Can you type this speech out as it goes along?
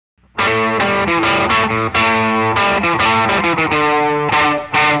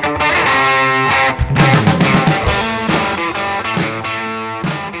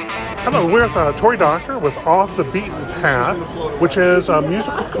we're with Tori Doctor with Off the Beaten Path, which is a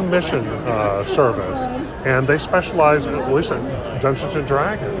musical commission service, and they specialize, at least in Dungeons and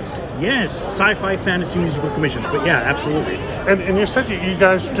Dragons. Yes, sci-fi, fantasy, musical commissions. But yeah, absolutely. And you said you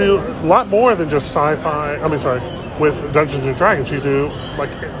guys do a lot more than just sci-fi. With Dungeons and Dragons, you do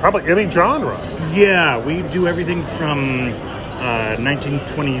like probably any genre. Yeah, we do everything from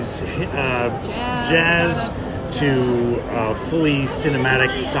 1920s jazz to fully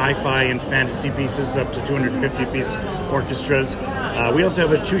cinematic sci-fi and fantasy pieces up to 250-piece orchestras. We also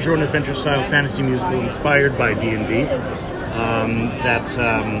have a choose-your-own-adventure style fantasy musical inspired by D&D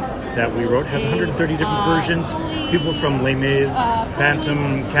that we wrote. Has 130 different versions. People from Les Mis,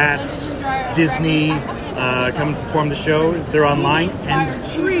 Phantom, Cats, Disney come and perform the shows. They're online and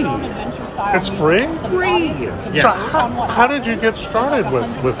free. It's free? Free! Yeah. So how did you get started with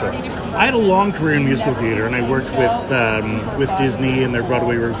this? I had a long career in musical theater, and I worked with Disney and their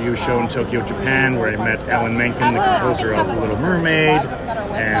Broadway review show in Tokyo, Japan, where I met Alan Menken, the composer of The Little Mermaid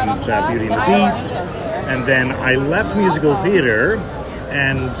and Beauty and the Beast. And then I left musical theater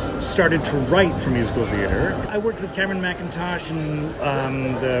and started to write for musical theater. I worked with Cameron McIntosh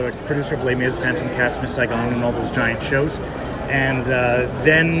and the producer of Les Mis, Phantom, Cats, Miss Saigon, and all those giant shows. And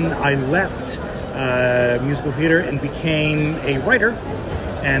then I left musical theater and became a writer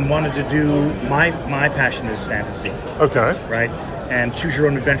and wanted to do my passion is fantasy. Okay. Right? And choose your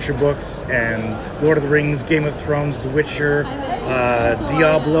own adventure books and Lord of the Rings, Game of Thrones, The Witcher,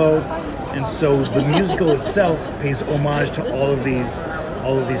 Diablo. And so the musical itself pays homage to all of these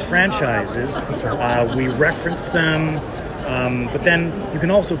franchises. We reference them, but then you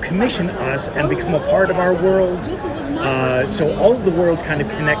can also commission us and become a part of our world. So all of the worlds kind of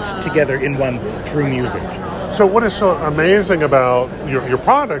connect together in one through music. So what is so amazing about your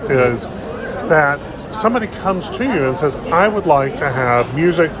product is that somebody comes to you and says, I would like to have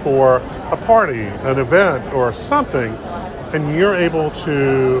music for a party, an event, or something, and you're able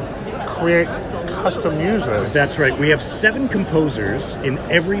to create custom music. That's right. We have 7 composers in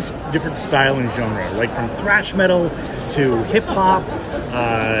every different style and genre, like from thrash metal to hip hop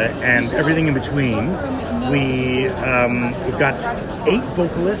and everything in between. We've got 8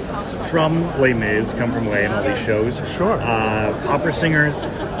 vocalists from Les Mis, come from Les and all these shows. Sure. Opera singers.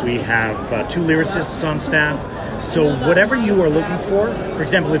 We have 2 lyricists on staff. So whatever you are looking for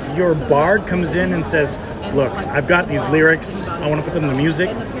example, if your bard comes in and says, look, I've got these lyrics, I want to put them to music,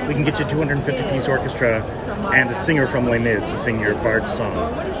 we can get you a 250-piece orchestra and a singer from Les Mis to sing your bard's song.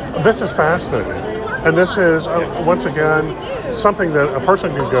 This is fascinating. And this is, once again, something that a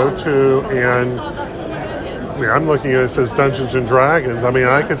person can go to and, I'm looking at it, says Dungeons and Dragons. I mean,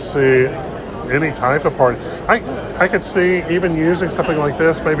 I could see any type of party. I could see even using something like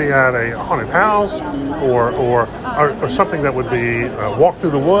this maybe at a haunted house or something that would be walk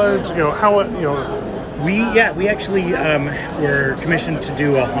through the woods. We actually were commissioned to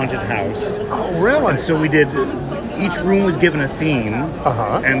do a haunted house. Oh, really? And so we did. Each room was given a theme,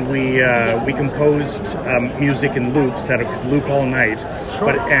 and we composed music in loops that could loop all night.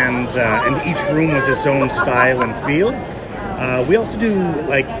 Sure. And each room was its own style and feel. We also do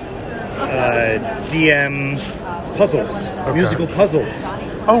like DM puzzles, musical puzzles.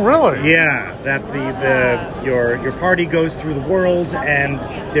 Oh, really? Yeah, that your party goes through the world, and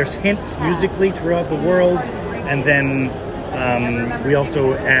there's hints musically throughout the world, and then we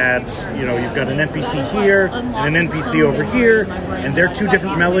also add, you've got an NPC here and an NPC over here, and they're 2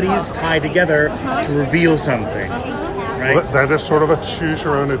 different melodies tied together to reveal something. Right? Well, that is sort of a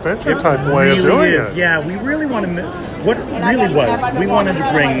choose-your-own-adventure type way of doing it. Yeah, we really want to. What it really was, we wanted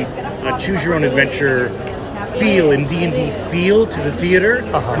to bring a choose-your-own-adventure feel and D&D feel to the theater,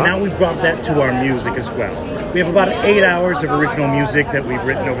 and now we've brought that to our music as well. We have about 8 hours of original music that we've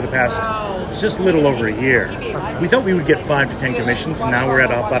written over the past, it's just a little over a year. We thought we would get 5 to 10 commissions, and now we're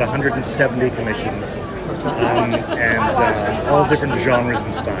at about 170 commissions, and all different genres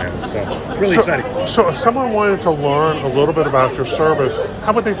and styles, so it's really exciting. So if someone wanted to learn a little bit about your service,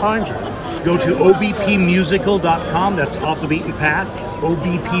 how would they find you? Go to obpmusical.com, that's Off the Beaten Path,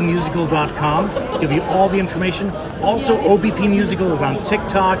 obpmusical.com, give you all the information. Also, OBP Musical is on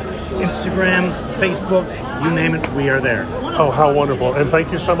TikTok, Instagram, Facebook, you name it, we are there. Oh, how wonderful. And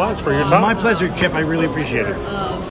thank you so much for your time. My pleasure, Chip. I really appreciate it.